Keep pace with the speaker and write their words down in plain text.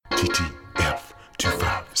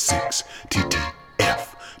256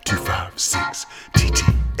 TTF 256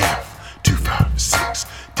 TTF 256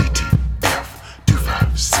 TTF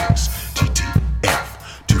 256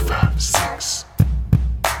 TTF 256.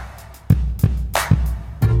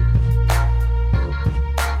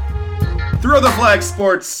 Throw the Flag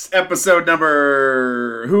Sports episode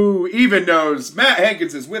number. Who even knows? Matt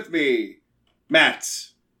Hankins is with me. Matt,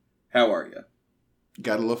 how are you?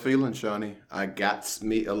 Got a little feeling, Shawnee. I got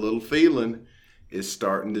me a little feeling. It's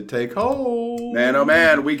starting to take hold. Man, oh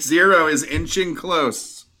man, week 0 is inching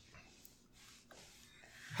close.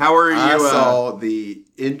 How are you? I saw the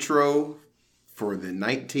intro for the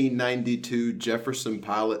 1992 Jefferson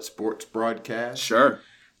Pilot sports broadcast. Sure.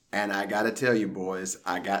 And I got to tell you, boys,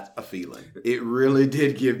 I got a feeling. It really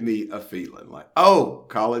did give me a feeling. Like, oh,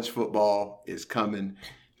 college football is coming.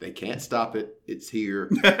 They can't stop it. It's here.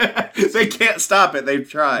 They can't stop it. They've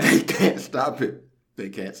tried. They can't stop it. They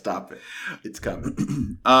can't stop it. It's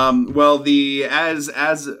coming. Well,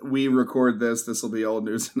 as we record this will be old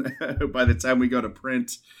news by the time we go to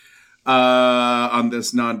print on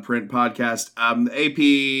this non-print podcast.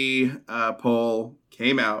 The AP poll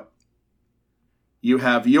came out. You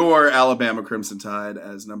have your Alabama Crimson Tide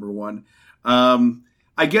as number 1.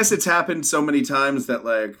 I guess it's happened so many times that,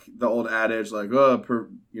 like, the old adage, like,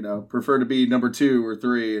 prefer to be number 2 or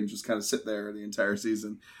 3 and just kind of sit there the entire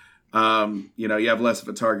season. You have less of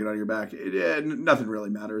a target on your back. Nothing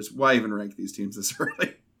really matters. Why even rank these teams this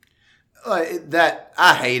early? That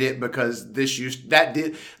I hate it because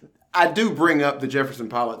I do bring up the Jefferson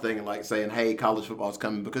Pilot thing and like saying, hey, college football is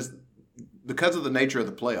coming because of the nature of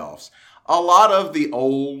the playoffs. A lot of the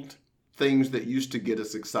old things that used to get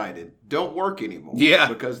us excited don't work anymore. Yeah.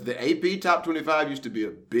 Because the AP Top 25 used to be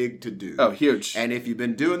a big to-do. Oh, huge. And if you've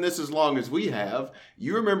been doing this as long as we have,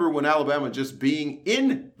 you remember when Alabama just being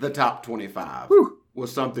in the Top 25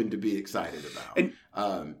 was something to be excited about. And,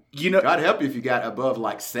 God help you if you got above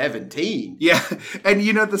like 17. Yeah. And,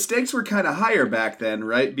 the stakes were kind of higher back then,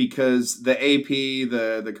 right? Because the AP,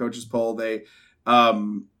 the coaches poll,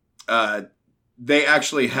 they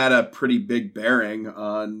actually had a pretty big bearing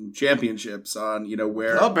on championships, on,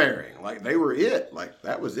 where... A bearing. Like, they were it. Like,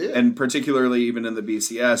 that was it. And particularly even in the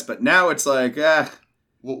BCS. But now it's like,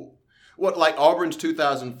 Well, what, like Auburn's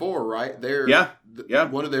 2004, right? Yeah.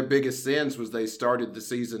 One of their biggest sins was they started the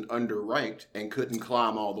season underranked and couldn't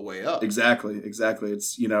climb all the way up. Exactly.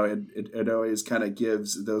 It's, it always kind of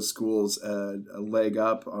gives those schools a leg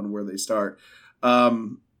up on where they start. But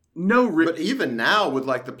even now with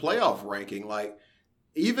like the playoff ranking, like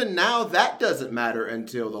even now that doesn't matter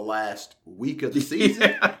until the last week of the season.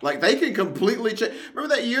 Yeah. Like they can completely change.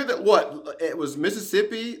 Remember that year it was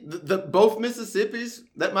Mississippi, both Mississippis,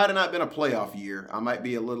 that might have not been a playoff year. I might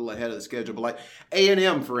be a little ahead of the schedule, but like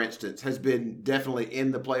A&M, for instance, has been definitely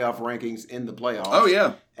in the playoff rankings in the playoffs. Oh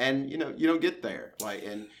yeah. And you don't get there. Like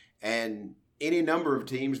and any number of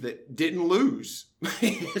teams that didn't lose,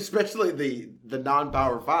 especially the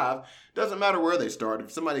non-Power 5, doesn't matter where they start.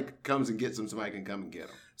 If somebody comes and gets them, somebody can come and get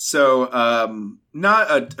them. So,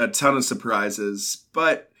 not a ton of surprises,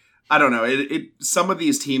 but I don't know. Some of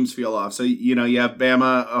these teams feel off. So, you have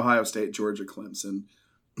Bama, Ohio State, Georgia, Clemson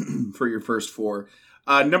for your first 4.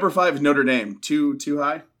 Number 5, Notre Dame. Too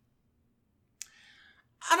high?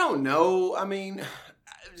 I don't know. I mean,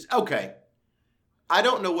 okay. I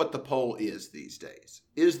don't know what the poll is these days.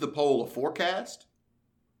 Is the poll a forecast?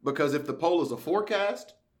 Because if the poll is a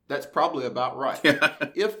forecast, that's probably about right. Yeah.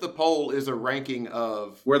 If the poll is a ranking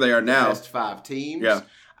of where they are now, best 5 teams,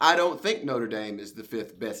 I don't think Notre Dame is the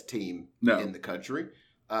 5th best team in the country.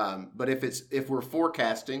 But if we're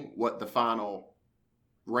forecasting what the final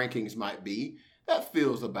rankings might be, that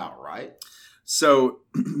feels about right. So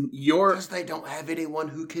because they don't have anyone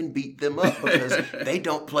who can beat them up because they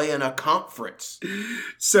don't play in a conference.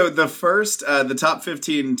 So the top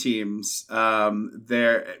 15 teams,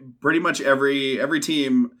 they're pretty much every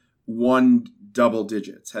team won double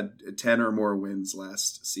digits, had 10 or more wins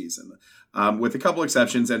last season, with a couple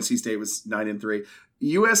exceptions. NC State was 9-3.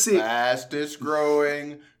 USC, fastest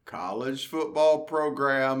growing college football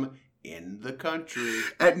program in the country.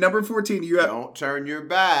 At number 14, you have... Don't turn your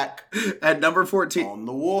back. At number 14... On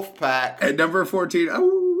the wolf pack. At number 14...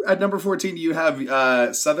 you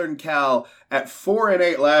have Southern Cal at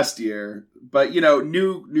 4-8 last year. But,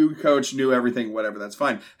 new coach, new everything, whatever, that's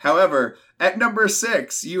fine. However, at number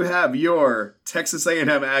 6, you have your Texas A&M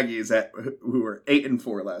Aggies who were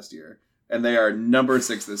 8-4 last year. And they are number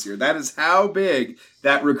 6 this year. That is how big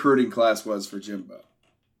that recruiting class was for Jimbo.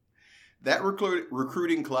 That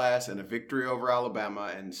recruiting class and a victory over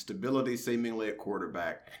Alabama and stability seemingly at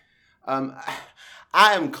quarterback. I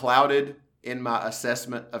am clouded in my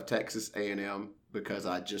assessment of Texas A&M because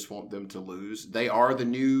I just want them to lose. They are the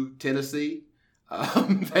new Tennessee.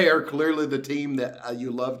 They are clearly the team that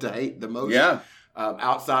you love to hate the most. Yeah.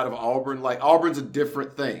 Outside of Auburn. Like, Auburn's a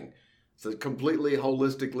different thing. It's a completely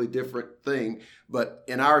holistically different thing. But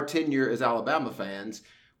in our tenure as Alabama fans,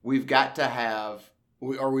 we've got to have,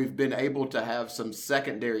 we've been able to have some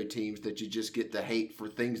secondary teams that you just get to hate for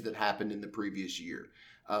things that happened in the previous year.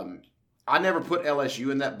 I never put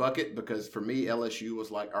LSU in that bucket because for me, LSU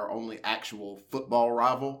was like our only actual football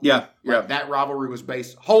rival. Yeah. Like, that rivalry was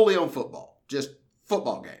based wholly on football, just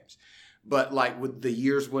football games. But like with the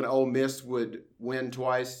years when Ole Miss would win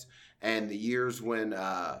twice, and the years when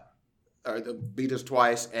beat us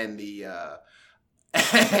twice, and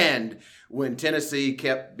and when Tennessee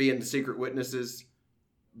kept being the secret witnesses,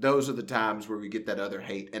 those are the times where we get that other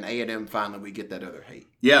hate. And A&M finally we get that other hate.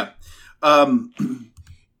 Yeah.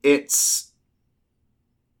 It's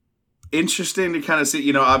interesting to kind of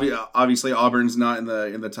see, obviously Auburn's not in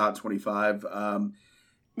the top 25.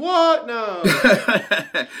 What? No.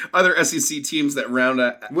 Other SEC teams that round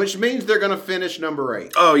up, which means they're going to finish number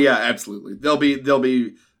 8. Oh yeah, absolutely. They'll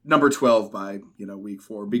be number 12 by, week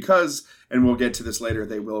 4 because, and we'll get to this later,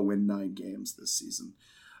 they will win 9 games this season.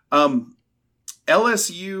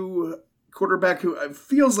 LSU quarterback who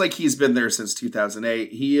feels like he's been there since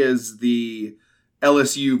 2008. He is the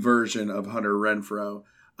LSU version of Hunter Renfrow.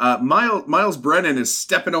 Miles Brennan is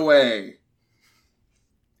stepping away.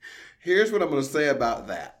 Here's what I'm going to say about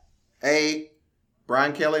that.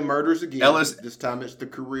 Brian Kelly murders again. This time it's the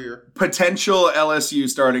career. Potential LSU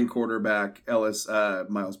starting quarterback,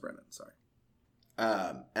 Miles Brennan. Sorry.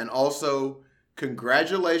 And also,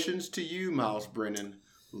 congratulations to you, Miles Brennan.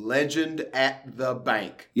 Legend at the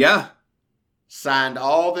bank. Yeah. Signed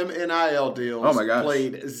all them NIL deals. Oh, my gosh.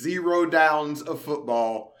 Played 0 downs of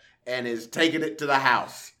football and is taking it to the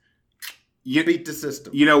house. You beat the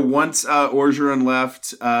system. Once Orgeron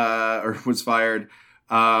left or was fired,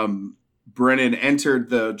 Brennan entered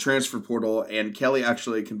the transfer portal, and Kelly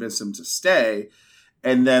actually convinced him to stay,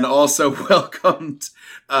 and then also welcomed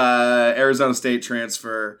Arizona State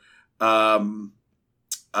transfer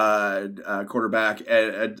quarterback,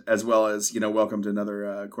 as well as welcomed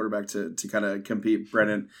another quarterback to kind of compete.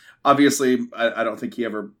 Brennan, obviously, I don't think he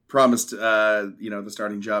ever promised the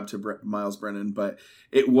starting job to Miles Brennan, but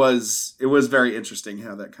it was very interesting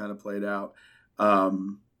how that kind of played out.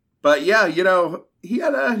 But yeah, he'll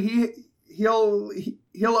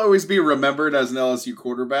always be remembered as an LSU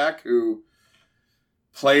quarterback who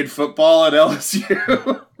played football at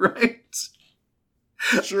LSU, right?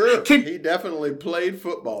 Sure, he definitely played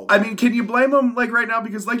football. I mean, can you blame him right now?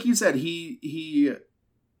 Because like you said, he's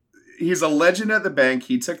a legend at the bank.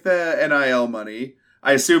 He took the NIL money.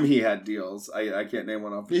 I assume he had deals. I can't name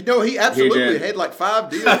one off. He absolutely had like 5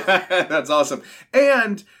 deals. That's awesome.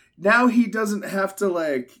 And now he doesn't have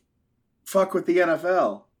to fuck with the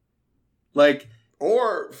NFL.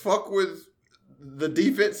 Or fuck with the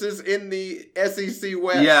defenses in the SEC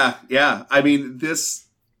West. Yeah. I mean, this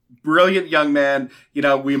brilliant young man,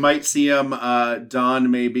 we might see him don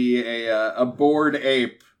maybe a bored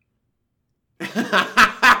ape.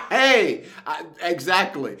 Hey,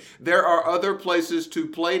 exactly. There are other places to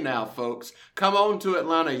play now, folks. Come on to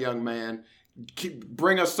Atlanta, young man.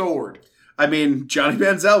 Bring a sword. I mean, Johnny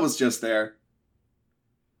Manziel was just there.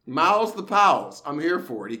 Miles the Piles. I'm here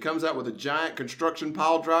for it. He comes out with a giant construction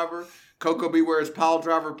pile driver. Coco Beware's pile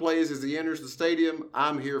driver plays as he enters the stadium.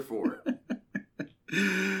 I'm here for it.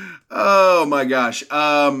 Oh my gosh.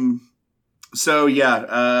 So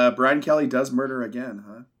yeah, Brian Kelly does murder again,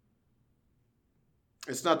 huh?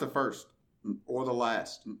 It's not the first or the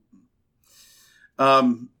last.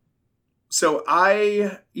 So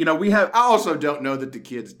I also don't know that the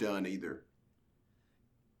kid's done either.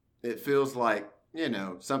 It feels like,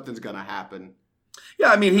 something's going to happen. Yeah,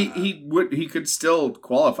 I mean, he could still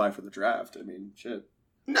qualify for the draft. I mean, shit.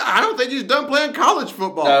 No, I don't think he's done playing college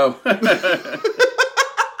football. Oh.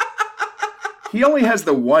 He only has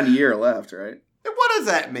the 1 year left, right? What does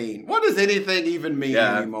that mean? What does anything even mean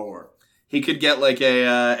anymore? He could get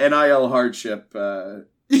a NIL hardship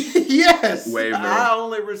yes. waiver. I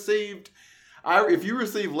only received... if you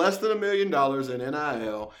receive less than $1 million in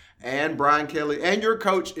NIL, and Brian Kelly and your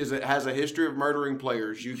coach has a history of murdering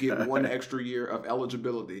players, you get 1 extra year of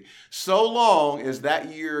eligibility, so long as that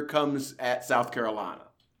year comes at South Carolina.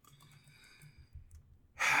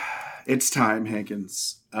 It's time,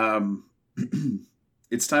 Hankins.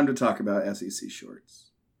 It's time to talk about SEC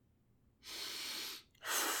shorts.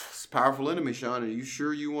 It's a powerful enemy, Sean. Are you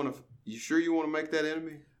sure you want to make that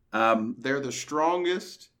enemy? They're the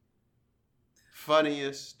strongest,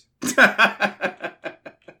 funniest,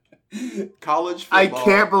 College I football.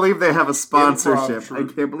 can't believe they have a sponsorship.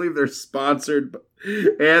 Improv I can't believe they're sponsored.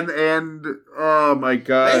 And oh my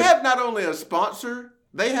God. They have not only a sponsor,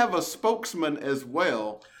 they have a spokesman as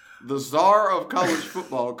well. The czar of college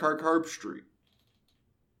football, Kirk Herbstreit.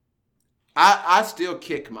 I still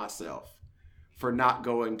kick myself for not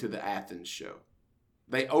going to the Athens show.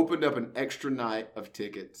 They opened up an extra night of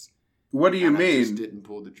tickets. What do you mean? I just didn't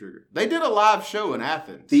pull the trigger. They did a live show in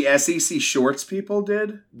Athens. The SEC Shorts people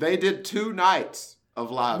did? They did 2 nights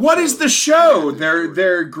of live What shows is the show? in Athens,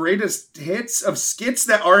 Their greatest hits of skits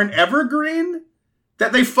that aren't evergreen?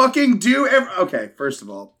 That they fucking do? Okay, first of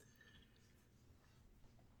all.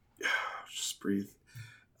 Just breathe.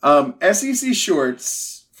 SEC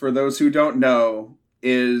Shorts, for those who don't know,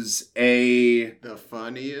 is the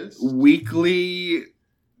funniest weekly,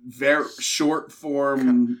 very short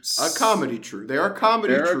form, a comedy troupe. They are a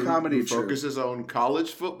comedy They're a troupe comedy who troupe. focuses on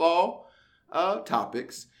college football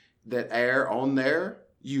topics that air on their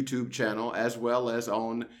YouTube channel as well as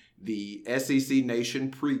on the SEC Nation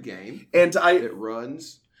pregame. And It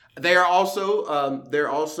runs. They are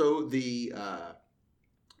also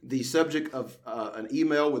the subject of an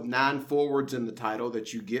email with 9 forwards in the title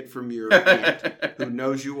that you get from your aunt who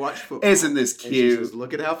knows you watch football. Isn't this And cute? she says,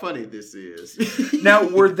 "Look at how funny this is." Now,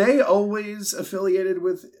 were they always affiliated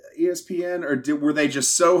with ESPN, or were they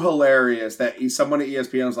just so hilarious that someone at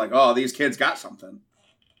ESPN was like, "Oh, these kids got something"?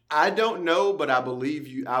 I don't know, but I believe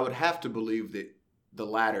you. I would have to believe that the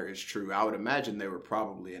latter is true. I would imagine they were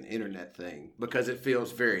probably an internet thing because it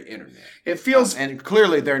feels very internet. It feels, and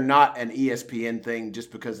clearly they're not an ESPN thing just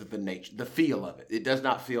because of the feel of it. It does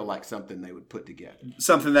not feel like something they would put together.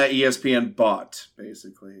 something that ESPN bought,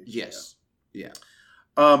 basically. Yes. Yeah.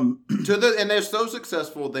 And they're so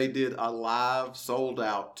successful, they did a live, sold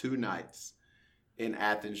out 2 nights in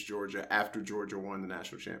Athens, Georgia, after Georgia won the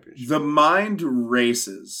national championship. the mind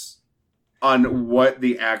races on what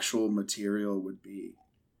the actual material would be.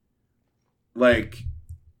 Like,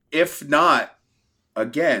 if not,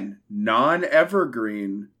 again,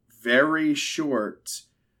 non-evergreen, very short,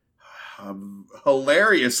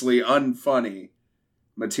 hilariously unfunny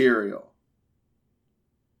material.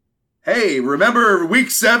 Hey, remember week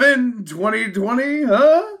 7, 2020,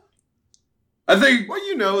 huh? I think...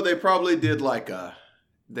 Well, they probably did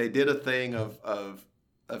they did a thing of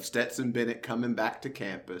Stetson Bennett coming back to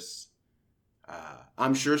campus.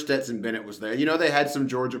 I'm sure Stetson Bennett was there. They had some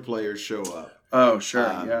Georgia players show up. Oh, sure,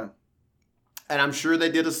 yeah. And I'm sure they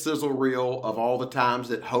did a sizzle reel of all the times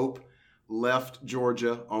that Hope left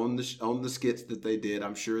Georgia on the skits that they did.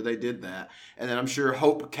 I'm sure they did that. And then I'm sure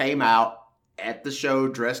Hope came out at the show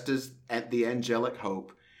dressed as at the angelic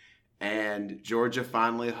Hope. And Georgia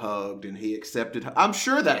finally hugged and he accepted. I'm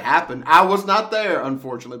sure that happened. I was not there,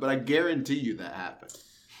 unfortunately, but I guarantee you that happened.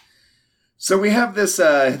 So we have this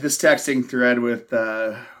texting thread with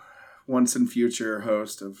once and future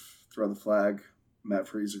host of Throw the Flag, Matt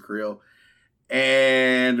Freezer Creel,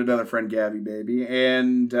 and another friend, Gabby Baby,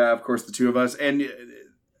 and of course the two of us. And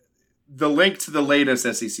the link to the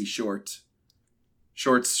latest SEC short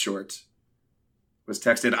was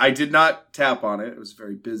texted. I did not tap on it. It was a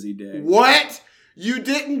very busy day. What? You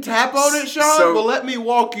didn't tap on it, Sean? So, well, let me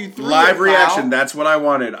walk you through live it, reaction. pal. That's what I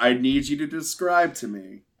wanted. I need you to describe to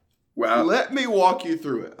me. Well, let me walk you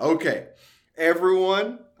through it. Okay.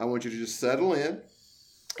 Everyone, I want you to just settle in.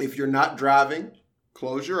 If you're not driving,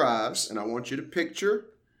 close your eyes, and I want you to picture.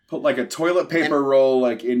 Put like a toilet paper roll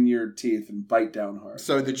like in your teeth and bite down hard.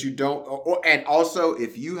 So that you don't, and also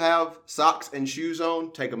if you have socks and shoes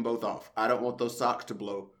on, take them both off. I don't want those socks to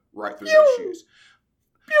blow right through those shoes.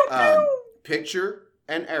 Picture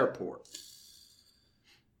an airport.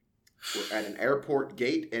 We're at an airport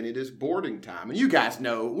gate and it is boarding time. And you guys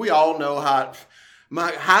know, we all know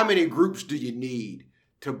how many groups do you need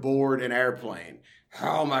to board an airplane?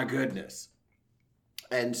 Oh my goodness.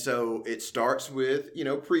 And so it starts with,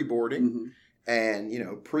 pre-boarding. Mm-hmm.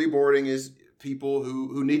 And, pre-boarding is people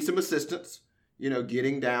who need some assistance,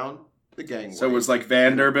 getting down the gangway. So it was like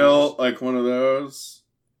Vanderbilt, like one of those.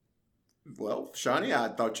 Well, Shawnee, I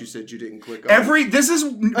thought you said you didn't click on This is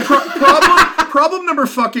problem number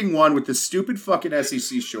fucking 1 with the stupid fucking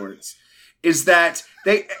SEC shorts is that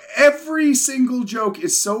every single joke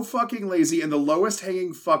is so fucking lazy and the lowest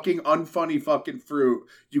hanging fucking unfunny fucking fruit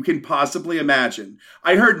you can possibly imagine.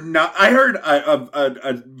 I heard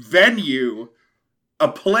a venue, a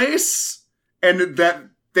place, and that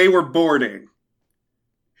they were boarding.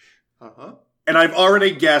 Uh-huh. And I've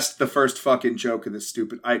already guessed the first fucking joke of this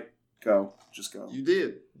stupid. Just go. You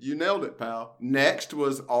did. You nailed it, pal. Next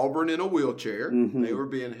was Auburn in a wheelchair. Mm-hmm. They were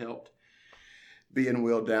being helped. being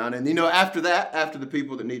wheeled down. And, after that, after the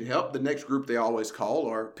people that need help, the next group they always call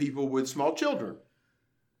are people with small children.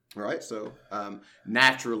 Right? So,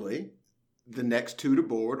 naturally, the next two to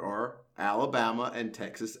board are Alabama and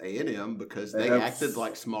Texas A&M because they acted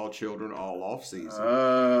like small children all off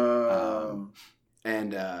season.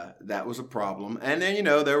 And that was a problem. And then,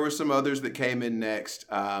 there were some others that came in next.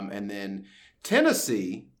 And then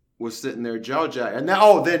Tennessee was sitting there jaw-jacked. And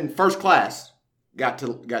then First Class got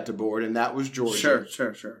to board, and that was Georgia.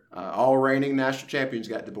 Sure. All reigning national champions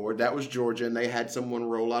got to board. That was Georgia, and they had someone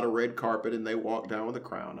roll out a red carpet, and they walked down with a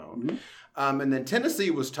crown on. Mm-hmm. And then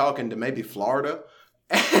Tennessee was talking to maybe Florida.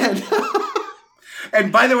 And,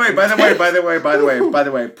 and by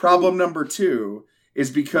the way, problem number 2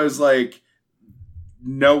 is because, like,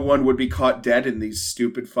 no one would be caught dead in these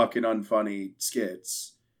stupid fucking unfunny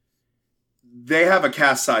skits. They have a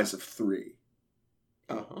cast size of 3.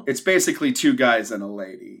 Uh-huh. It's basically 2 guys and a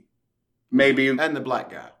lady. Maybe. And the black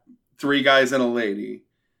guy. 3 guys and a lady.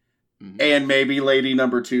 Mm-hmm. And maybe lady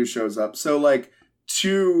number 2 shows up. So, like,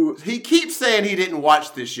 2... He keeps saying he didn't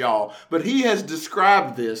watch this, y'all. But he has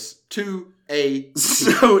described this to a...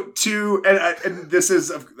 And this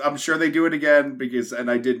is... I'm sure they do it again because...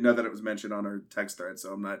 And I did know that it was mentioned on our text thread,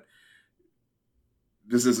 so I'm not...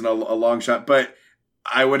 This isn't a long shot, but...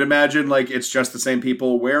 I would imagine like it's just the same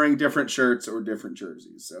people wearing different shirts or different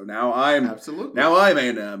jerseys. So now I'm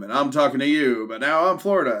A&M and I'm talking to you, but now I'm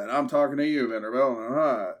Florida and I'm talking to you,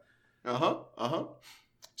 Vanderbilt.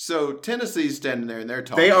 So Tennessee's standing there and they're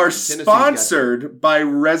talking. They are sponsored by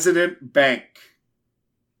Resident Bank.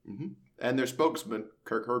 Mm-hmm. And their spokesman,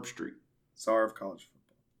 Kirk Herbstreit. Czar of college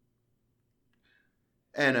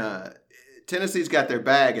football. And Tennessee's got their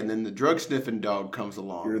bag, and then the drug-sniffing dog comes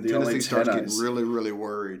along. Tennessee starts getting really, really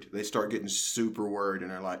worried. They start getting super worried,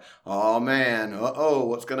 and they're like, oh, man,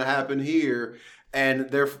 what's going to happen here? And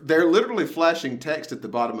they're literally flashing text at the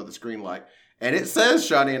bottom of the screen like, and it says,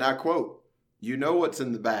 Shani, and I quote, "You know what's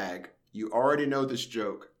in the bag. You already know this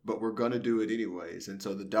joke, but we're going to do it anyways." And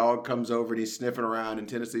so the dog comes over and he's sniffing around, and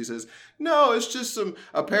Tennessee says, "No, it's just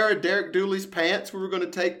a pair of Derek Dooley's pants we were going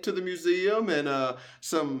to take to the museum and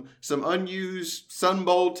some unused Sun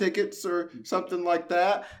Bowl tickets or something like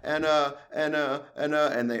that." And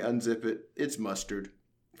they unzip it. It's mustard.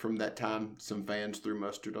 From that time, some fans threw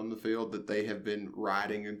mustard on the field that they have been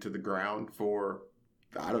riding into the ground for,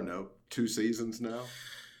 I don't know, 2 seasons now.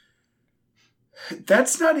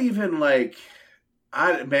 That's not even like...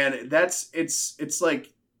 it's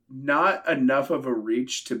like not enough of a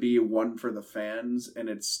reach to be one for the fans, and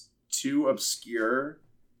it's too obscure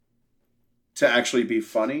to actually be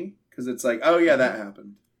funny because it's like, oh yeah, that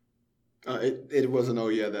happened. It wasn't, oh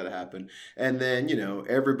yeah, that happened. And then,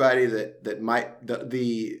 everybody that might,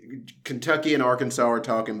 the Kentucky and Arkansas are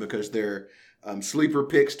talking because they're sleeper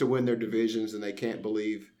picks to win their divisions, and they can't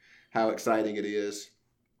believe how exciting it is.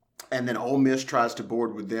 And then Ole Miss tries to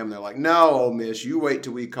board with them. They're like, "No, Ole Miss, you wait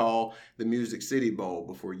till we call the Music City Bowl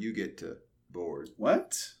before you get to board."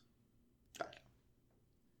 What?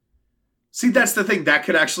 See, that's the thing. That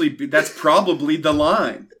could actually be, that's probably the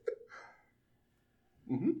line.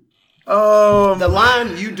 Mm-hmm. The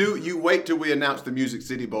line, you wait till we announce the Music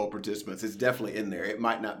City Bowl participants. It's definitely in there. It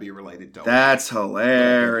might not be related to That's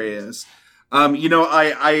hilarious.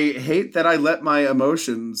 I hate that I let my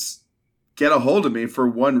emotions get a hold of me for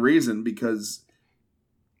one reason, because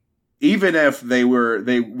even if they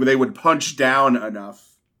would punch down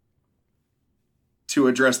enough to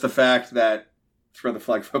address the fact that Throw the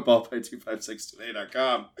Flag Football by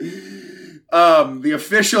 256today.com, the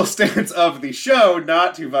official stance of the show,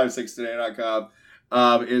 not 256today.com,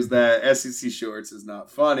 is that SEC Shorts is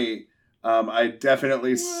not funny. I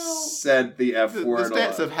definitely said the F word. The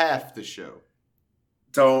stance of half the show.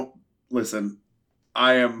 Don't listen.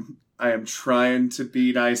 I am trying to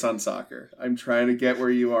be nice on soccer. I'm trying to get where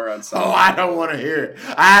you are on soccer. Oh, I don't want to hear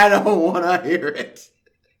it.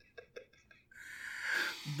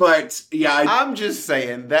 But, yeah. I'm just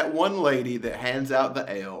saying, that one lady that hands out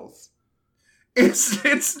the L's.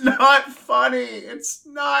 It's not funny. It's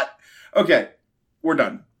not. Okay, we're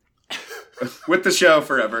done. With the show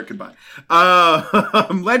forever. Goodbye.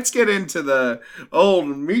 Let's get into the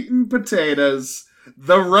old meat and potatoes.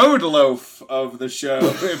 The road loaf of the show,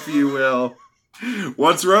 if you will.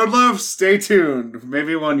 What's road loaf? Stay tuned.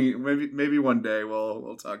 Maybe one day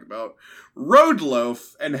we'll talk about road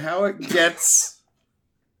loaf and how it gets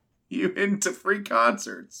you into free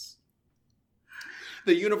concerts.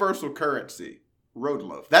 The universal currency, road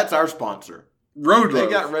loaf. That's our sponsor. Road loaf. They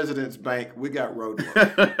got Residence Bank. We got road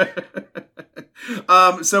loaf.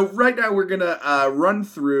 So right now we're going to run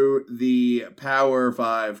through the Power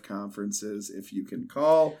 5 conferences, if you can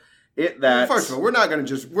call hit that. First of all, we're not going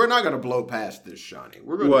to blow past this, Shawnee.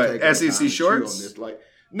 We're going to take our SEC time shorts? and chew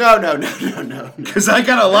on this. No. Because I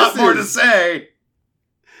got a lot more to say.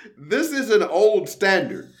 This is an old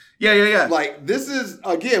standard. Yeah. Like, this is,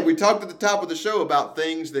 again, we talked at the top of the show about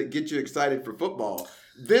things that get you excited for football.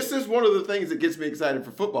 This is one of the things that gets me excited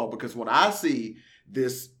for football, because when I see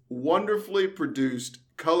this wonderfully produced,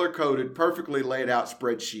 color-coded, perfectly laid out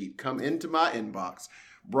spreadsheet come into my inbox,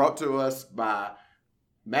 brought to us by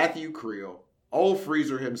Matthew Creel, old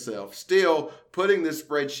Freezer himself, still putting this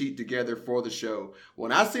spreadsheet together for the show.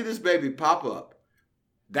 When I see this baby pop up,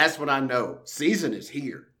 that's when I know season is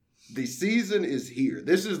here. The season is here.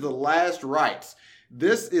 This is the last rites.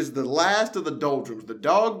 This is the last of the doldrums. The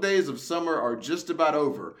dog days of summer are just about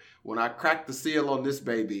over when I crack the seal on this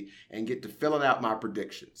baby and get to filling out my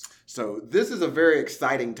predictions. So this is a very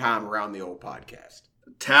exciting time around the old podcast.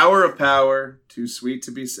 Tower of Power, too sweet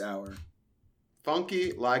to be sour.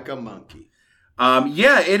 Funky like a monkey.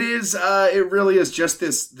 Yeah, it is. It really is just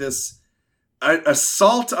this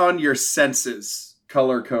assault on your senses,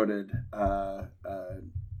 color-coded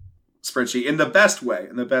spreadsheet in the best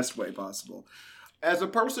way possible. As a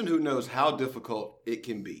person who knows how difficult it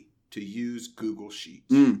can be to use Google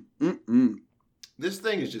Sheets, this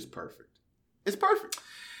thing is just perfect. It's perfect.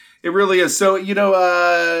 It really is. So,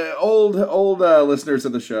 old listeners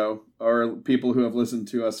of the show, or people who have listened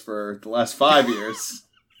to us for the last 5 years,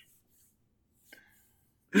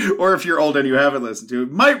 or if you're old and you haven't listened to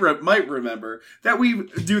it, might remember that we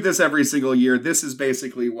do this every single year. This is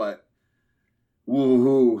basically what?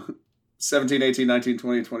 Woohoo. 17, 18, 19,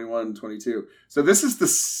 20, 21, 22. So this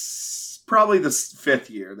is probably the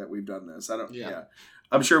 5th year that we've done this.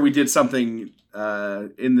 I'm sure we did something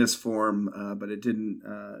in this form, but it didn't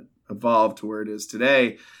evolve to where it is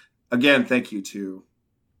today. Again, thank you to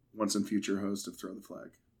once and future host of Throw the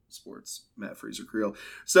Flag Sports, Matt Freezer Creel.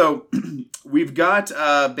 So we've got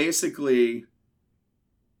basically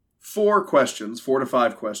 4 to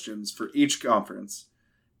 5 questions for each conference.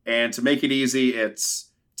 And to make it easy, it's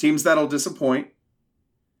teams that'll disappoint,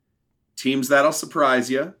 teams that'll surprise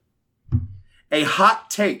you, a hot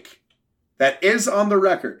take that is on the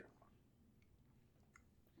record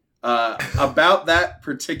about that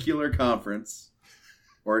particular conference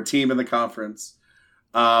or a team in the conference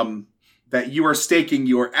that you are staking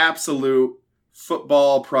your absolute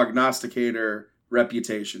football prognosticator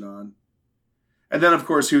reputation on. And then, of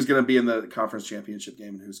course, who's going to be in the conference championship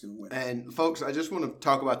game and who's going to win. And, folks, I just want to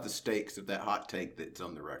talk about the stakes of that hot take that's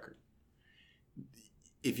on the record.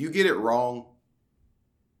 If you get it wrong,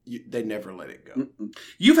 they never let it go.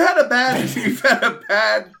 You've had a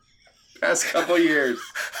bad past couple years.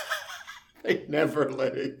 They never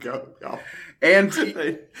let it go, y'all. And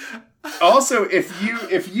also,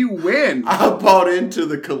 if you win, I bought into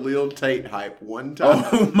the Khalil Tate hype one time.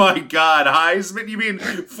 Oh my God, Heisman! You mean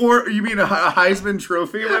a Heisman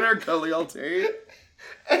Trophy winner, Khalil Tate?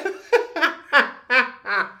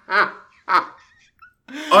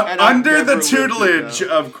 Under the tutelage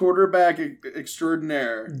of quarterback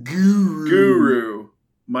extraordinaire, Guru,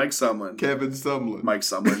 Mike Sumlin, Kevin Sumlin, Mike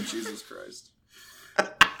Sumlin. Jesus Christ,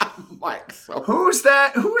 Mike Sumlin. Who's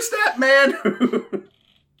that man?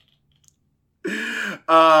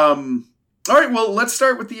 All right, well, let's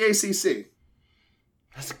start with the ACC.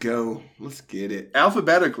 Let's go. Let's get it.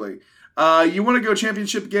 Alphabetically. You want to go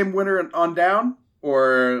championship game winner on down?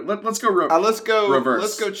 Or let's go let's go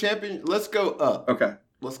reverse. Let's go up. Okay.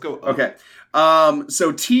 Let's go up. Okay.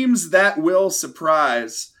 So teams that will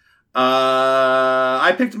surprise.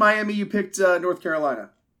 I picked Miami, you picked North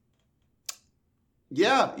Carolina.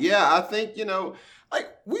 Yeah, I think,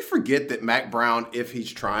 we forget that Mac Brown, if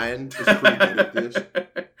he's trying, is pretty good at this.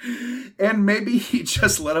 And maybe he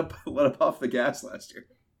just let up off the gas last year.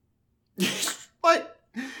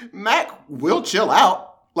 Mac will chill out.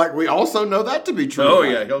 We also know that to be true. Oh,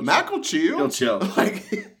 yeah. Mac will chill. He'll chill.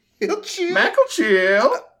 He'll chill. Mac will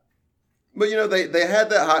chill. But, they had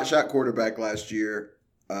that hotshot quarterback last year.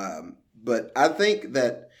 But I think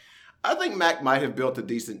Mac might have built a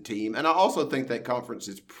decent team. And I also think that conference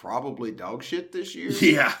is probably dog shit this year.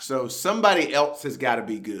 Yeah. So somebody else has got to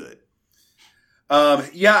be good.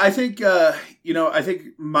 I think, I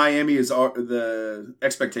think Miami is the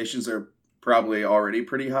expectations are probably already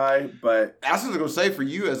pretty high, but I was going to say, for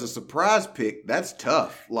you as a surprise pick, that's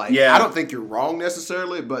tough. I don't think you're wrong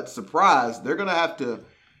necessarily, but surprise, they're going to have to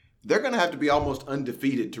be almost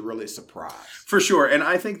undefeated to really surprise. For sure. And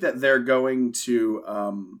I think that they're going to,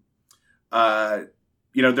 they're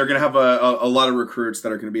going to have a lot of recruits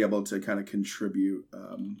that are going to be able to kind of contribute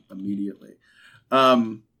immediately.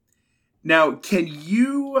 Now, can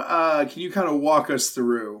you kind of walk us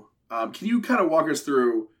through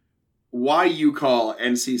why you call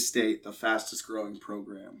NC State the fastest growing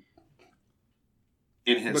program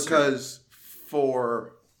in history. Because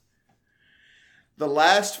for the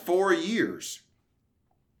last 4 years,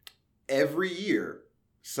 every year,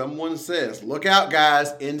 someone says, look out,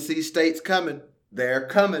 guys, NC State's coming. They're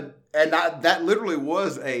coming. And that literally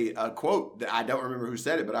was a quote. That I don't remember who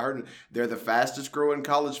said it, but I heard it. They're the fastest growing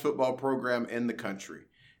college football program in the country.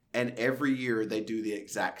 And every year they do the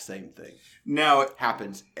exact same thing. Now, it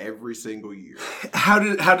happens every single year. How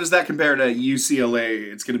does that compare to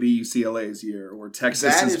UCLA? It's going to be UCLA's year, or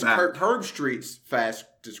Texas that is is back. Herb Street's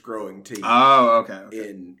fastest growing team. Oh, okay.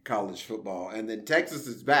 In college football. And then Texas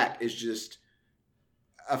is back is just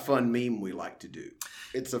a fun meme we like to do.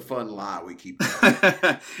 It's a fun lie we keep doing.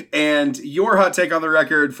 And your hot take on the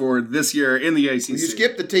record for this year in the ACC. You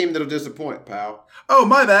skipped the team that'll disappoint, pal. Oh,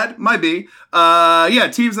 my bad. Might be.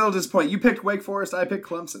 Teams that'll disappoint. You picked Wake Forest. I picked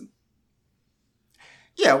Clemson.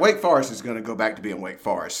 Yeah, Wake Forest is going to go back to being Wake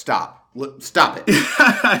Forest. Stop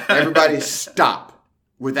it. Everybody stop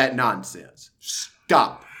with that nonsense.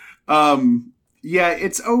 Stop.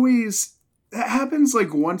 It's always, that happens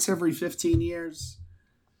like once every 15 years.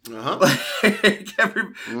 Uh-huh.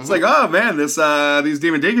 It's like, oh man, these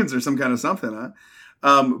Demon Deacons are some kind of something,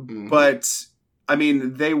 huh? But I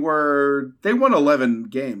mean, they won 11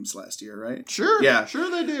 games last year, right? Sure. Yeah. Sure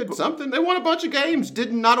they did. Something. They won a bunch of games.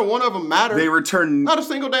 Not a one of them matter. They returned not a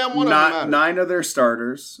single damn one of them mattered. 9 of their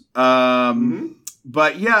starters.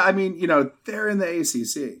 But yeah, I mean, they're in the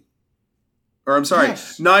ACC. Or I'm sorry,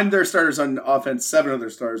 yes. 9 of their starters on offense, 7 of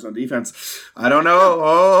their starters on defense. I don't know.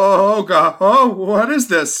 Oh, God. Oh, what is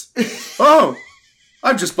this? Oh,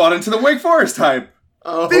 I've just bought into the Wake Forest hype.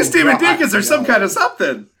 Oh, These Demon Deacons are some kind of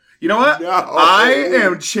something. You know what? No. I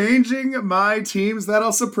am changing my teams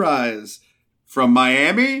that'll surprise from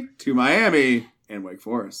Miami to Miami and Wake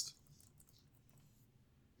Forest.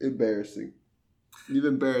 Embarrassing. You've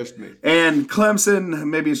embarrassed me. And Clemson,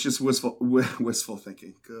 maybe it's just wistful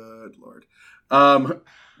thinking. Good Lord.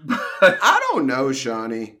 I don't know,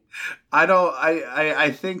 Shawnee.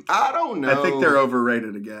 I think I don't know. I think they're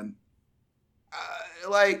overrated again.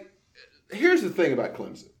 Here's the thing about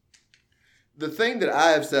Clemson. The thing that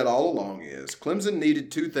I have said all along is Clemson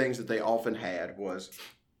needed 2 things that they often had was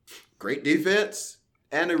great defense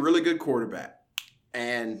and a really good quarterback.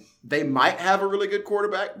 And they might have a really good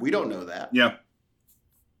quarterback. We don't know that. Yeah.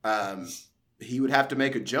 He would have to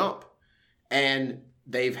make a jump. And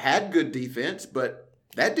they've had good defense, but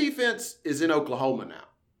that defense is in Oklahoma now.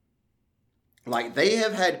 Like, they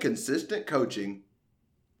have had consistent coaching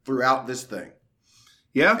throughout this thing.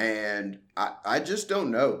 Yeah. And I just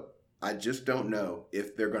don't know. I just don't know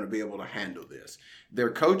if they're going to be able to handle this. Their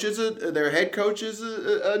head coach is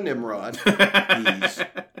a Nimrod. He's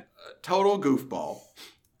a total goofball.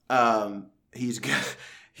 I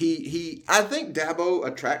think Dabo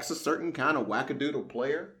attracts a certain kind of wackadoodle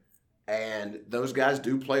player, and those guys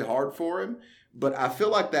do play hard for him. But I feel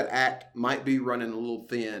like that act might be running a little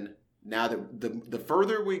thin now that the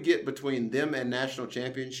further we get between them and national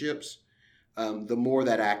championships, the more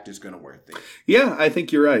that act is going to wear thin. Yeah, I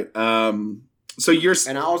think you're right. And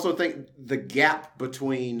I also think the gap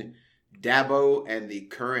between Dabo and the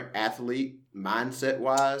current athlete mindset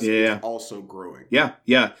wise is also growing. Yeah.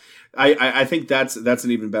 Yeah. I think that's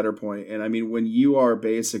an even better point. And I mean, when you are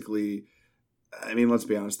basically, let's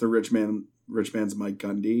be honest, the rich man's Mike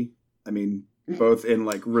Gundy. I mean, both in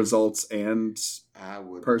like results and I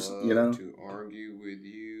would love to argue with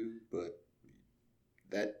you, but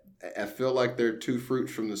I feel like they're 2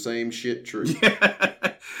 fruits from the same shit tree. Yeah.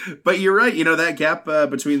 But you're right. That gap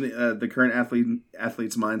between the current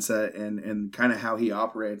athlete's mindset and kind of how he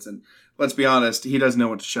operates. And let's be honest, he doesn't know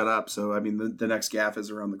when to shut up. So, the next gaffe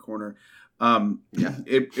is around the corner.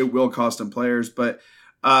 It will cost him players. But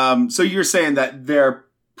so you're saying that they're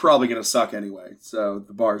probably going to suck anyway. So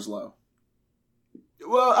the bar's low.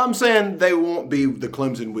 Well, I'm saying they won't be the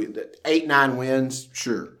Clemson 8-9 wins,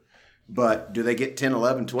 sure. But do they get 10,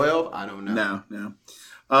 11, 12? I don't know. No.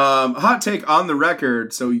 Hot take on the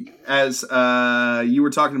record. So as you were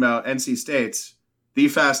talking about NC State, the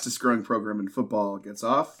fastest growing program in football gets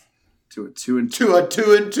off to a 2-2. To a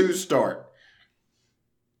 2-2 start.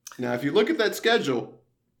 Now, if you look at that schedule,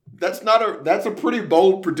 that's a pretty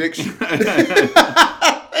bold prediction.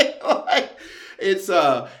 It's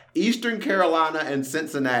Eastern Carolina and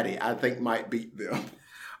Cincinnati, I think, might beat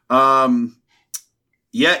them.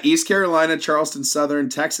 East Carolina, Charleston Southern,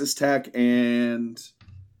 Texas Tech, I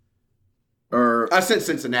said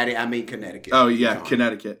Cincinnati, I mean Connecticut. Oh, yeah,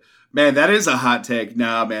 Connecticut. Man, that is a hot take.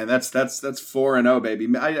 Nah, man, that's 4-0, baby.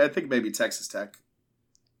 I think maybe Texas Tech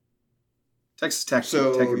Texas Tech.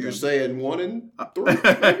 So Tech you're saying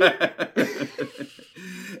 1-3?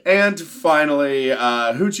 And finally,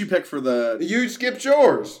 who'd you pick for the... You skipped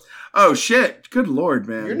yours. Oh, shit. Good Lord,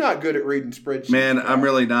 man. You're not good at reading spreadsheets. Man, I'm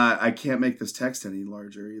really not. I can't make this text any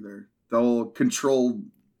larger either. They'll control...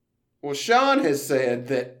 Well, Sean has said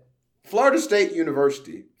that Florida State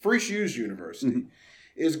University, Free Shoes University,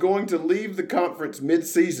 is going to leave the conference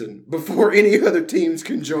mid-season before any other teams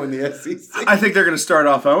can join the SEC. I think they're going to start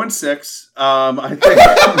off 0-6. I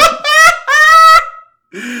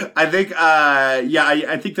think...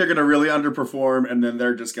 I think they're going to really underperform, and then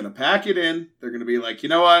they're just going to pack it in. They're going to be like, you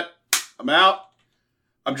know what? I'm out.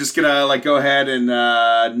 I'm just going to go ahead and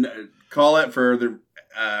call it for the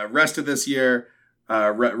rest of this year,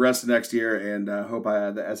 rest of next year, and hope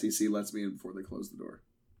the SEC lets me in before they close the door.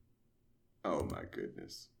 Oh, my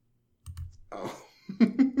goodness. Oh.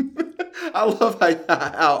 I love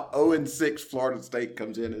how 0-6 Florida State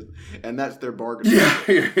comes in, and that's their bargain.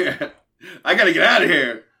 Yeah. I got to get out of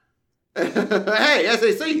here. Hey,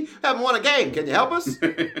 SEC, haven't won a game. Can you help us?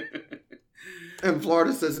 And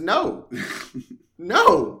Florida says, no,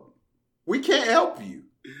 we can't help you.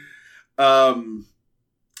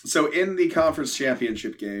 So in the conference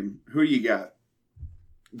championship game, who you got?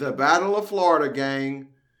 The Battle of Florida, gang.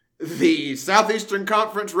 The Southeastern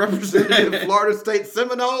Conference representative Florida State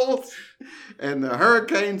Seminoles and the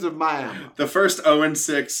Hurricanes of Miami. The first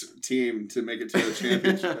 0-6 team to make it to the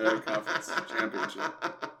championship conference championship.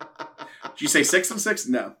 Did you say 6-6?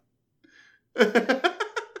 No.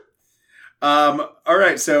 All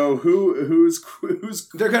right. So who's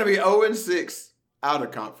they're going to be 0-6 out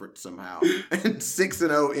of conference somehow, and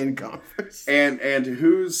 6-0 in conference. And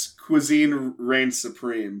whose cuisine reigns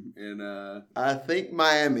supreme in? I think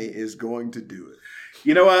Miami is going to do it.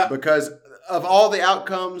 You know what? Because of all the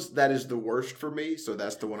outcomes, that is the worst for me. So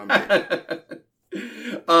that's the one I'm picking.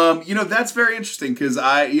 That's very interesting because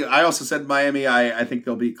I also said Miami. I think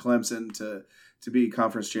they'll beat Clemson to be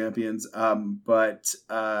conference champions. But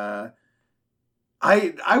I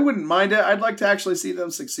wouldn't mind it. I'd like to actually see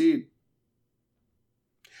them succeed.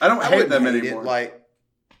 I don't hate them anymore.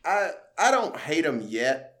 I don't hate them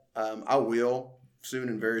yet. I will soon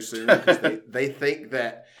and very soon because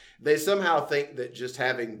they somehow think that just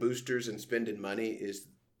having boosters and spending money is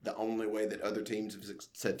the only way that other teams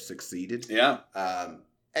have succeeded. Yeah.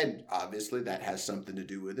 And obviously that has something to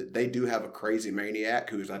do with it. They do have a crazy maniac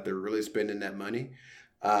who's out there really spending that money.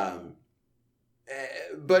 But,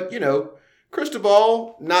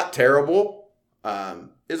 Cristobal, not terrible.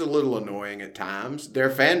 Is a little annoying at times. Their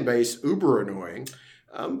fan base, uber annoying.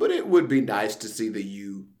 But it would be nice to see the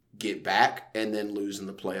U get back and then lose in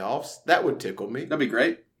the playoffs. That would tickle me. That'd be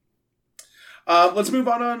great. Let's move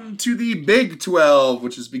on to the Big 12,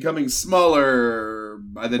 which is becoming smaller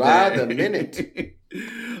by the minute.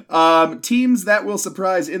 Teams that will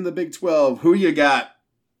surprise in the Big 12. Who you got?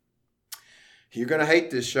 You're going to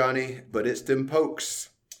hate this, Shawnee, but it's them Pokes.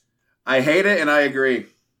 I hate it, and I agree.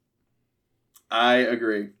 I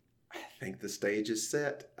think the stage is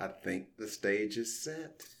set.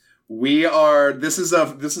 This is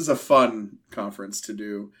a fun conference to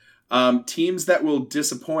do. Teams that will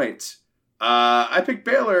disappoint. I picked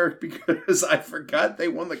Baylor because I forgot they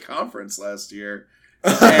won the conference last year.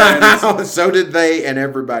 And so did they and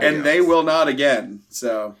everybody else. They will not again.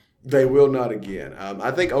 So they will not again.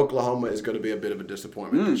 I think Oklahoma is going to be a bit of a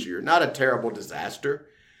disappointment this year. Not a terrible disaster,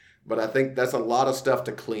 but I think that's a lot of stuff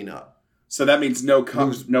to clean up. So that means no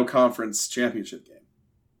conference championship game.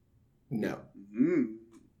 No.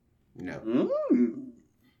 No.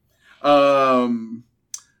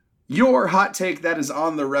 Your hot take that is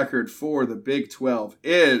on the record for the Big 12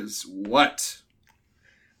 is what?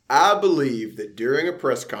 I believe that during a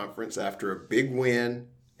press conference after a big win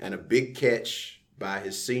and a big catch by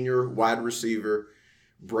his senior wide receiver,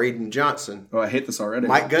 Braden Johnson. Oh, I hate this already.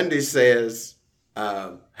 Mike Gundy says,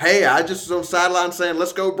 hey, I just was on the sideline saying,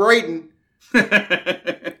 let's go Braden.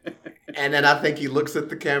 And then I think he looks at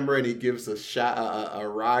the camera and he gives a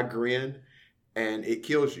wry grin, and it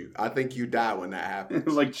kills you. I think you die when that happens.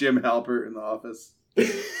 Like Jim Halpert in The Office.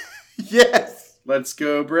 Yes. Let's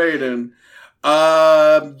go, Braden.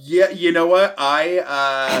 Yeah, you know what?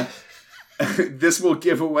 This will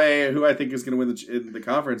give away who I think is going to win in the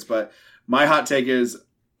conference, but my hot take is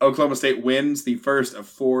Oklahoma State wins the first of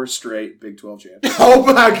 4 straight Big 12 championships. Oh,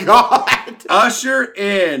 my God. Usher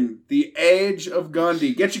in the age of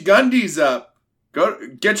Gundy. Get your Gundies up. Go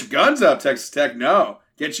get your guns up, Texas Tech. No,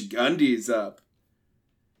 get your Gundies up.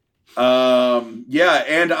 Yeah,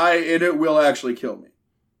 and it will actually kill me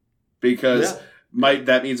because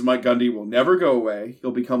that means Mike Gundy will never go away. He'll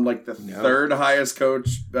become like the third highest paid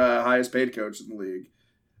coach in the league.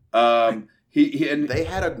 And they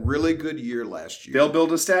had a really good year last year. They'll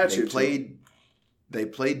build a statue. They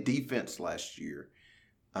played defense last year.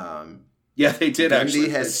 Yeah, they did actually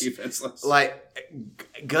play defense.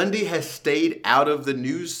 Gundy has stayed out of the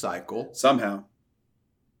news cycle somehow,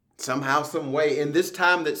 some way. In this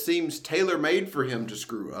time that seems tailor-made for him to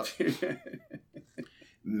screw up.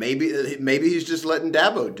 Maybe he's just letting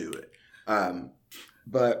Dabo do it. And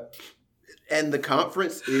the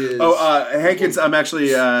conference is... Hankins, I'm actually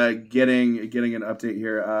getting an update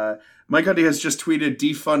here. Mike Gundy has just tweeted,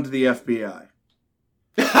 defund the FBI.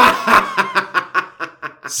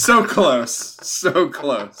 So close.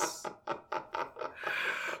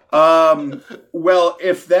 Well,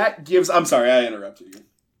 if that gives... I'm sorry, I interrupted you.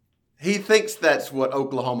 He thinks that's what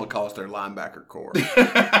Oklahoma calls their linebacker core.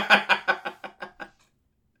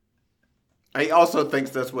 He also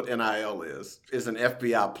thinks that's what NIL is an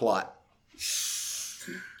FBI plot.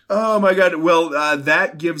 Oh my God. Well,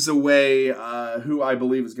 that gives away who I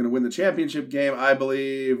believe is going to win the championship game. I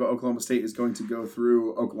believe Oklahoma State is going to go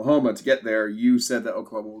through Oklahoma to get there. You said that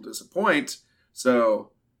Oklahoma will disappoint.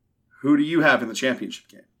 So who do you have in the championship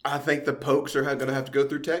game? I think the Pokes are going to have to go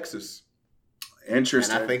through Texas.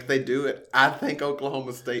 Interesting. And I think they do it. I think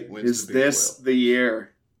Oklahoma State wins Is the Big 12. Is this the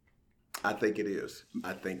year? I think it is.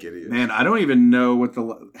 Man, I don't even know what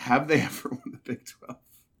have they ever won the Big 12?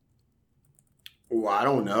 Oh, I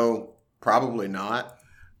don't know. Probably not.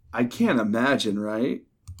 I can't imagine, right?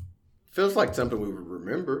 Feels like something we would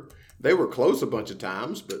remember. They were close a bunch of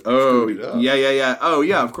times, but screwed it up. Yeah. Oh,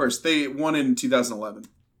 yeah, of course. They won in 2011.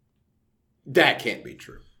 That can't be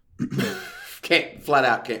true. Flat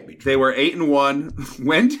out can't be true. They were 8-1.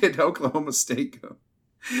 When did Oklahoma State go?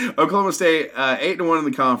 Oklahoma State 8-1 in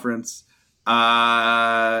the conference,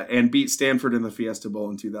 and beat Stanford in the Fiesta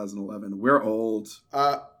Bowl in 2011. We're old.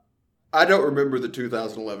 I don't remember the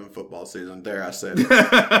 2011 football season. There, I said it.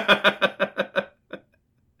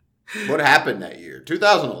 What happened that year?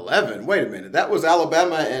 2011? Wait a minute. That was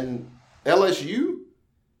Alabama and LSU?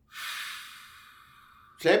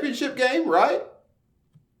 Championship game, right?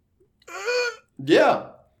 Yeah,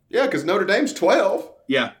 because Notre Dame's 12.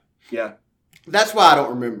 Yeah. That's why I don't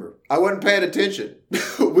remember. I wasn't paying attention.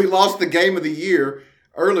 We lost the game of the year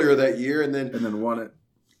earlier that year, and then won it.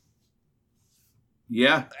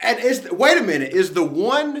 Yeah. And wait a minute. Is the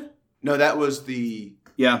one? No, that was the.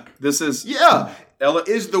 Yeah, this is. Yeah.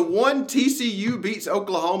 Is the one TCU beats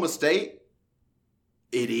Oklahoma State?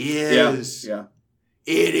 It is. Yeah.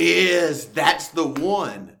 It is. That's the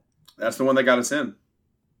one. That's the one that got us in.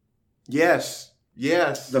 Yes.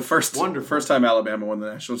 The first time Alabama won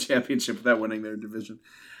the national championship without winning their division.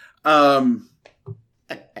 All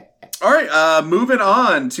right, moving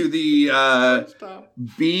on to the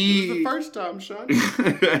B. This is the first time, Sean.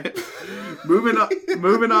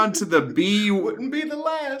 moving on to the B. Wouldn't be the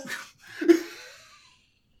last.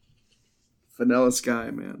 Vanilla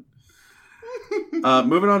Sky, man.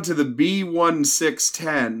 Moving on to the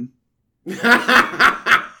B1610.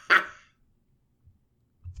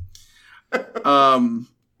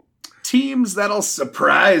 Teams that'll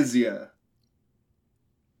surprise you.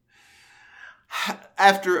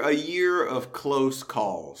 After a year of close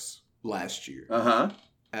calls last year.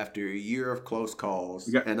 After a year of close calls,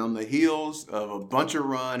 and on the heels of a bunch of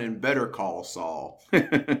run and Better Call Saul,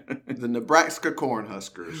 the Nebraska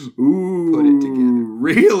Cornhuskers put it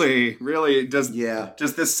together. Really? Does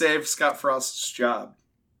this save Scott Frost's job?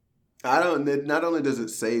 Not only does it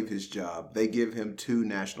save his job, they give him 2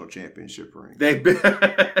 national championship rings.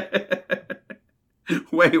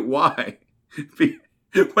 Wait, why?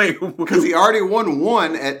 Wait, because he already won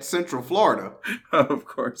 1 at Central Florida. Oh, of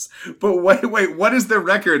course. But wait, what is the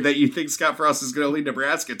record that you think Scott Frost is going to lead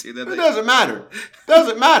Nebraska to? It doesn't matter.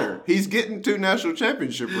 Doesn't matter. He's getting 2 national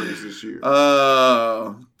championship rings this year.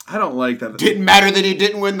 I don't like that. Didn't matter that he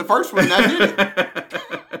didn't win the first one. That did it.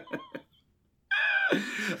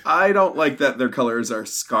 I don't like that their colors are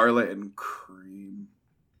scarlet and cream.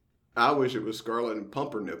 I wish it was scarlet and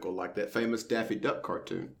pumpernickel like that famous Daffy Duck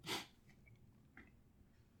cartoon.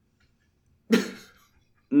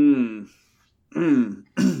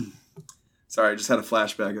 Sorry, I just had a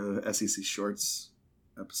flashback of the SEC Shorts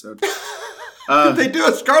episode. Did they do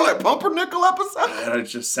a Scarlet Pumpernickel episode? It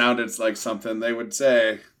just sounded like something they would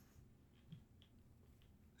say.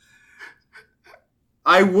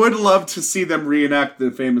 I would love to see them reenact the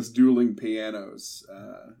famous Dueling Pianos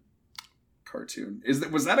cartoon.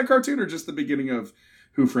 Was that a cartoon or just the beginning of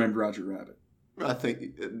Who Framed Roger Rabbit? I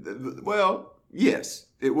think, yes.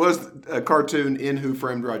 It was a cartoon in Who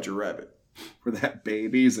Framed Roger Rabbit. Where that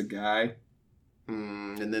baby's a guy.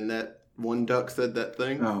 And then that one duck said that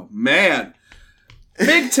thing. Oh, man.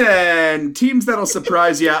 Big Ten. Teams that'll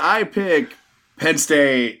surprise you. I pick Penn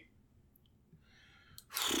State.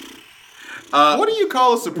 What do you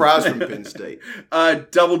call a surprise from Penn State?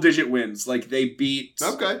 Double-digit wins. Like they beat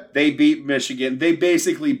Michigan. They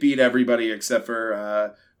basically beat everybody except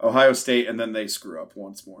for Ohio State, and then they screw up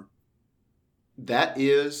once more. That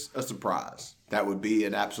is a surprise. That would be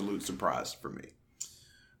an absolute surprise for me.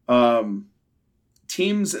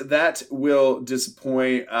 Teams that will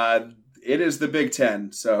disappoint. It is the Big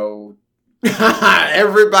Ten. So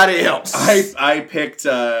everybody else. I picked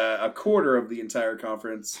a quarter of the entire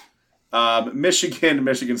conference. Michigan,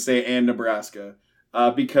 Michigan State, and Nebraska.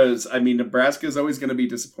 Because, I mean, Nebraska is always going to be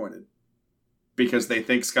disappointed. Because they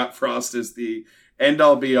think Scott Frost is the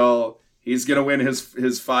end-all, be-all. He's going to win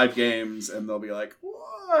his 5 games, and they'll be like,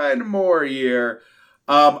 one more year.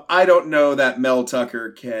 I don't know that Mel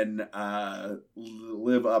Tucker can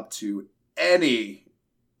live up to any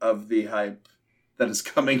of the hype that is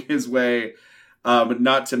coming his way.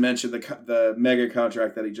 Not to mention the mega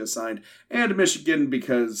contract that he just signed. And Michigan,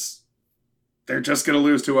 because they're just going to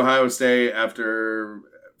lose to Ohio State after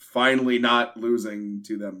finally not losing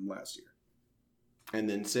to them last year. And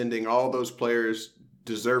then sending all those players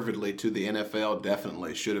deservedly to the NFL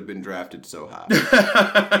definitely should have been drafted so high.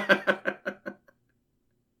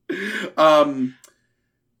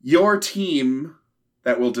 Your team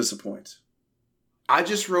that will disappoint. I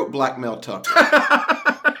just wrote Blackmail Tucker.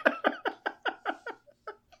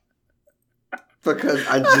 Because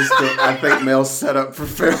I think Mel's set up for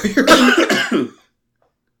failure.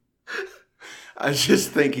 I just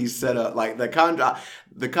think he's set up. Like the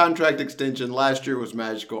contract extension last year was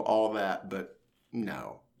magical, all that, but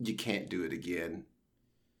no, you can't do it again.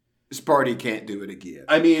 Sparty can't do it again.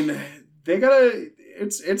 I mean, they gotta.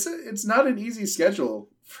 It's not an easy schedule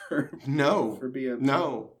for being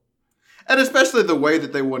no, and especially the way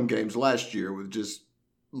that they won games last year with just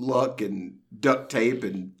luck and duct tape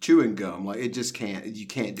and chewing gum. Like it just can't. You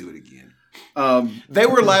can't do it again. They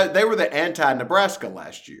were the anti-Nebraska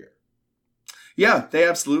last year. Yeah, they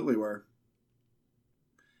absolutely were.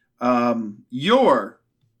 Your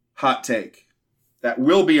hot take that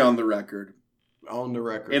will be on the record. On the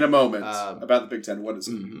record. In a moment about the Big Ten. What is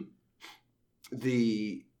it? Mm-hmm.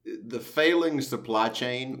 The failing supply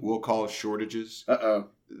chain will cause shortages. Uh-oh.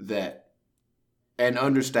 And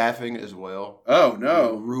understaffing as well. Oh,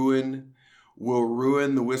 no. Will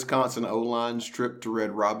ruin the Wisconsin O-line's trip to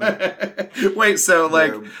Red Robin. Wait, so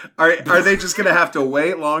like, are they just going to have to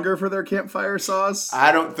wait longer for their campfire sauce?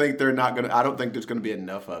 I don't think there's going to be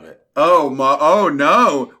enough of it. Oh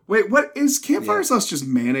no. Wait, what is campfire sauce? Just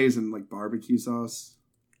mayonnaise and like barbecue sauce?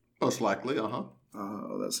 Most likely, uh-huh.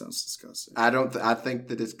 Oh, that sounds disgusting. I think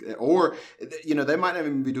that it's, or, they might not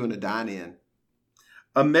even be doing a dine-in.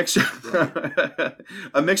 A mixture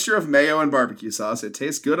of mayo and barbecue sauce. It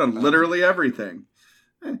tastes good on literally everything.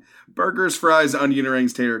 Burgers, fries, onion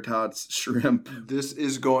rings, tater tots, shrimp. This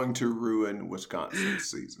is going to ruin Wisconsin's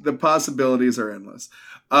season. The possibilities are endless.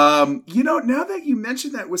 Now that you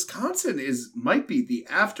mentioned that, Wisconsin might be the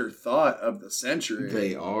afterthought of the century.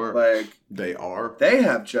 They are. They are. They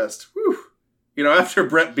have just, after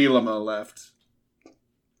Brett Bielema left.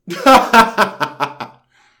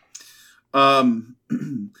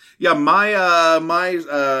 Yeah, my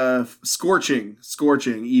scorching,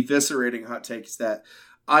 eviscerating hot take is that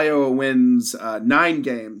Iowa wins 9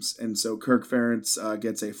 games, and so Kirk Ferentz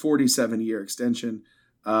gets a 47-year extension.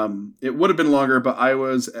 It would have been longer, but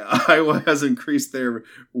Iowa has increased their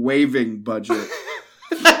waiving budget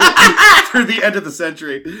through the end of the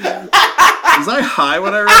century. Was I high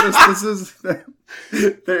when I read this?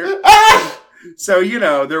 So,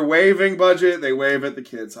 their waiving budget, they waive at the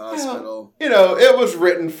kids' hospital. It was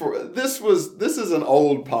written for, this is an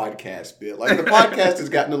old podcast bit. Like, the podcast has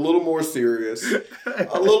gotten a little more serious,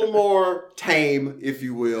 a little more tame, if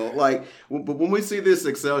you will. Like, but when we see this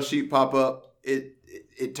Excel sheet pop up,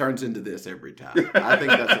 it turns into this every time. I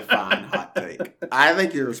think that's a fine hot take. I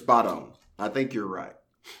think you're spot on. I think you're right.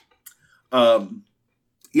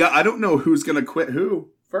 Yeah, I don't know who's going to quit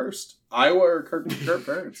who first, Iowa or Kirk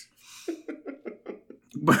Ferentz.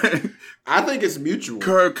 But I think it's mutual.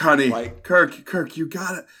 Kirk, honey, Kirk, you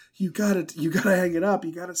gotta hang it up.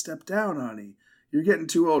 You gotta step down, honey. You're getting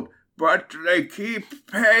too old. But they keep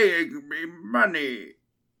paying me money.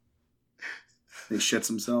 He shits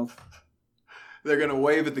himself. They're gonna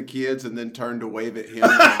wave at the kids and then turn to wave at him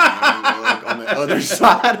on the other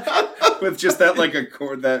side with just that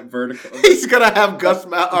that vertical. He's gonna have Gus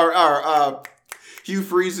Hugh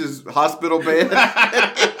Freeze's hospital bed.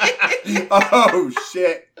 Oh,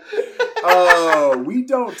 shit. Oh,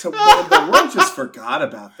 the world just forgot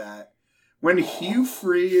about that. When Hugh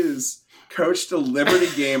Freeze coached a Liberty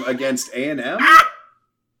game against A&M?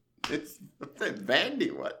 It's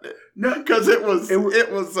Vandy, wasn't it? No, because it was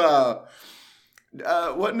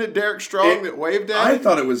wasn't it Derek Strong that waved at I him?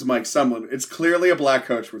 thought it was Mike Sumlin. It's clearly a black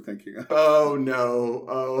coach we're thinking of. Oh no!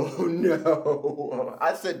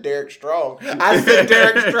 I said Derek Strong. I said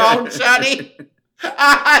Derek Strong, Johnny.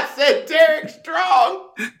 I said Derek Strong.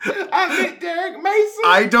 I meant Derek Mason.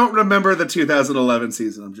 I don't remember the 2011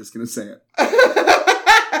 season. I'm just gonna say it.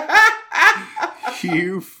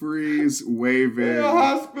 Hugh Freeze waving in a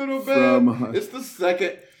hospital bed. It's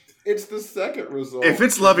the second result. If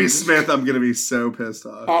it's Lovie Smith, I'm gonna be so pissed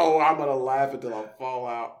off. Oh, I'm gonna laugh until I fall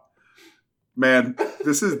out. Man,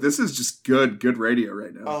 this is just good radio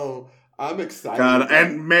right now. Oh, I'm excited. God,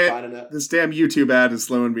 and man, this damn YouTube ad is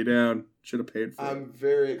slowing me down. Should have paid for it. I'm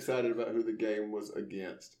very excited about who the game was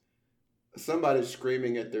against. Somebody's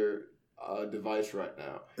screaming at their device right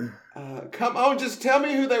now. Come on, just tell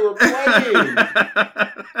me who they were playing.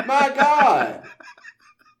 My God.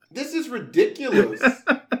 This is ridiculous.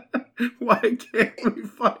 Why can't we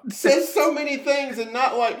find it? Says so many things and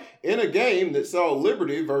not like in a game that saw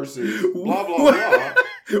Liberty versus blah, blah, blah.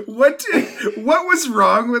 What was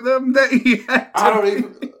wrong with him that he had to I don't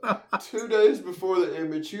even... 2 days before the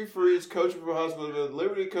image, Hugh Freeze, coach of a hospital,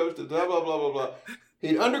 Liberty coach, blah, blah, blah, blah, blah.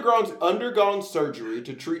 He'd undergone surgery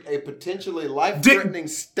to treat a potentially life-threatening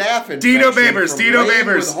staph infection. Dino Babers.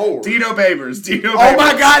 Oh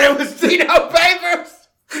my God, it was Dino Babers!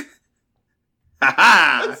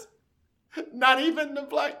 Not even the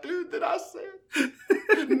black dude that I said.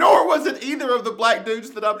 Nor was it either of the black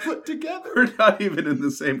dudes that I put together. We're not even in the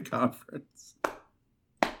same conference.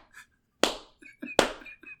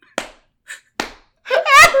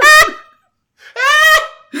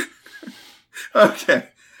 Okay.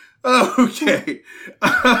 Oh,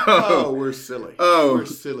 we're silly. We're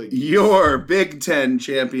silly. Your Big Ten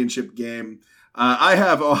championship game. I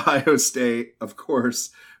have Ohio State, of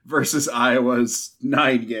course, versus Iowa's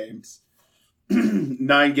 9 games.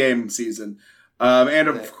 9-game season. And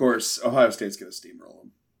of course, Ohio State's going to steamroll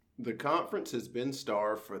them. The conference has been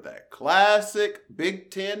starved for that classic Big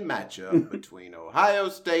Ten matchup between Ohio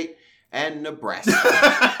State and Nebraska.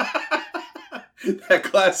 That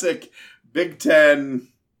classic Big Ten,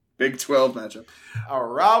 Big 12 matchup. A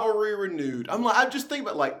rivalry renewed. I'm just thinking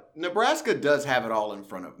about Nebraska does have it all in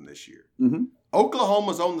front of them this year. Mm-hmm.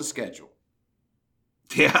 Oklahoma's on the schedule.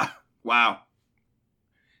 Yeah. Wow.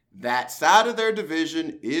 That side of their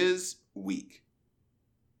division is weak.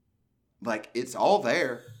 It's all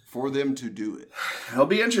there for them to do it. It'll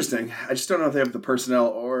be interesting. I just don't know if they have the personnel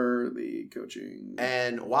or the coaching.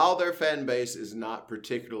 And while their fan base is not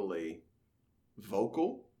particularly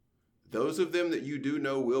vocal, those of them that you do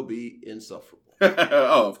know will be insufferable.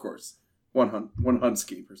 Oh, of course.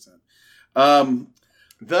 100%.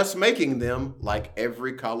 Thus making them like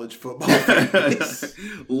every college football fan base.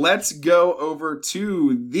 Let's go over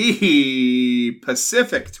to the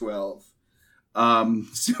Pacific 12.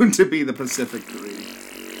 Soon to be the Pacific 3.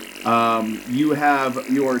 You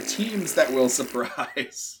have your teams that will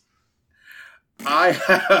surprise.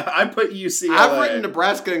 I put UCLA. I've written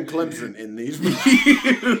Nebraska and Clemson in these.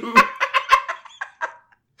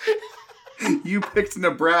 You picked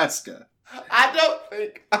Nebraska. I don't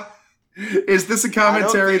think. Is this a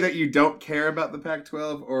commentary that you don't care about the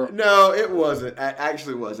Pac-12 or no? It wasn't. It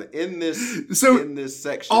actually wasn't in this. In this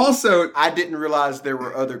section. Also, I didn't realize there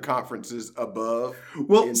were other conferences above.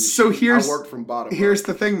 Well, so here's I worked from bottom. Here's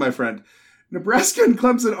the thing, my friend. Nebraska and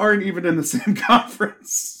Clemson aren't even in the same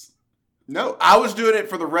conference. No, I was doing it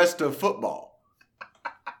for the rest of football.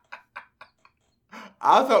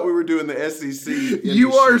 I thought we were doing the SEC.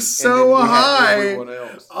 You are so high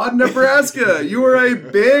on Nebraska. You are a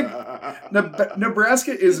big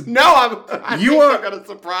Nebraska is. No, I think I'm going to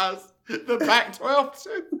surprise the Pac-12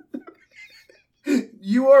 too.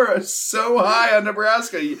 You are so high on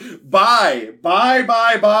Nebraska. Buy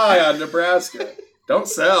on Nebraska. Don't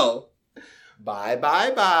sell. Bye.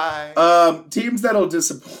 Teams that'll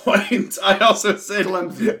disappoint. I also said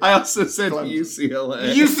Clemson.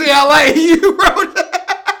 UCLA. UCLA. You wrote that.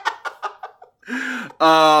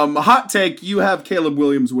 Hot take. You have Caleb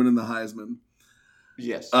Williams winning the Heisman.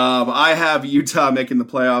 Yes. I have Utah making the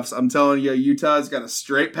playoffs. I'm telling you, Utah's got a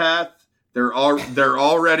straight path. They're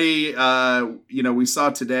already. We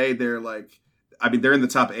saw today. They're they're in the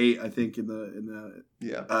top 8. I think in the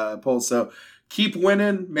polls. So. Keep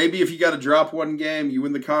winning. Maybe if you got to drop one game, you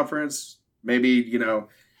win the conference. Maybe,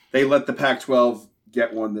 they let the Pac-12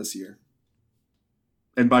 get one this year.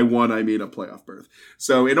 And by one, I mean a playoff berth.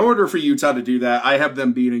 So in order for Utah to do that, I have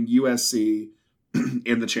them beating USC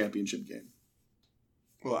in the championship game.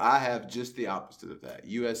 Well, I have just the opposite of that.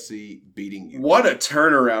 USC beating UConn. What a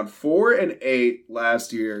turnaround. 4-8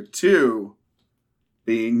 last year to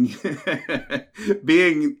being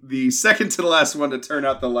being the second to the last one to turn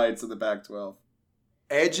out the lights in the Pac-12.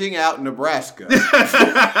 Edging out Nebraska.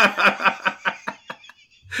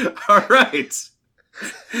 All right.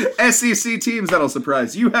 SEC teams that'll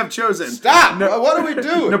surprise you have chosen. Stop! What are we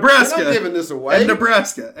doing? Nebraska. We're not giving this away. And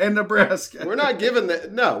Nebraska. We're not giving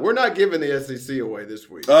the SEC away this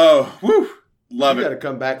week. Oh, whew. Love it. You got to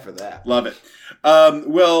come back for that. Love it.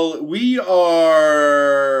 Well, we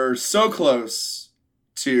are so close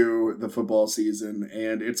to the football season,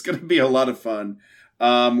 and it's going to be a lot of fun.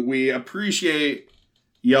 We appreciate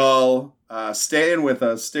y'all sticking with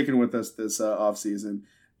us this off season.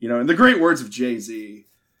 You know, in the great words of Jay-Z,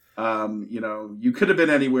 you could have been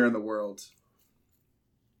anywhere in the world,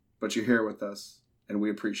 but you're here with us, and we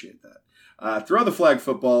appreciate that. Throw the flag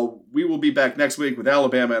football. We will be back next week with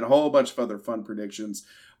Alabama and a whole bunch of other fun predictions.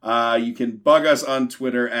 You can bug us on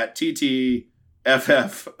Twitter at TTFFOOT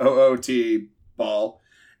ball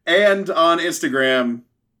and on Instagram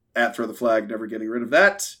at Throw the Flag. Never getting rid of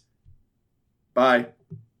that. Bye.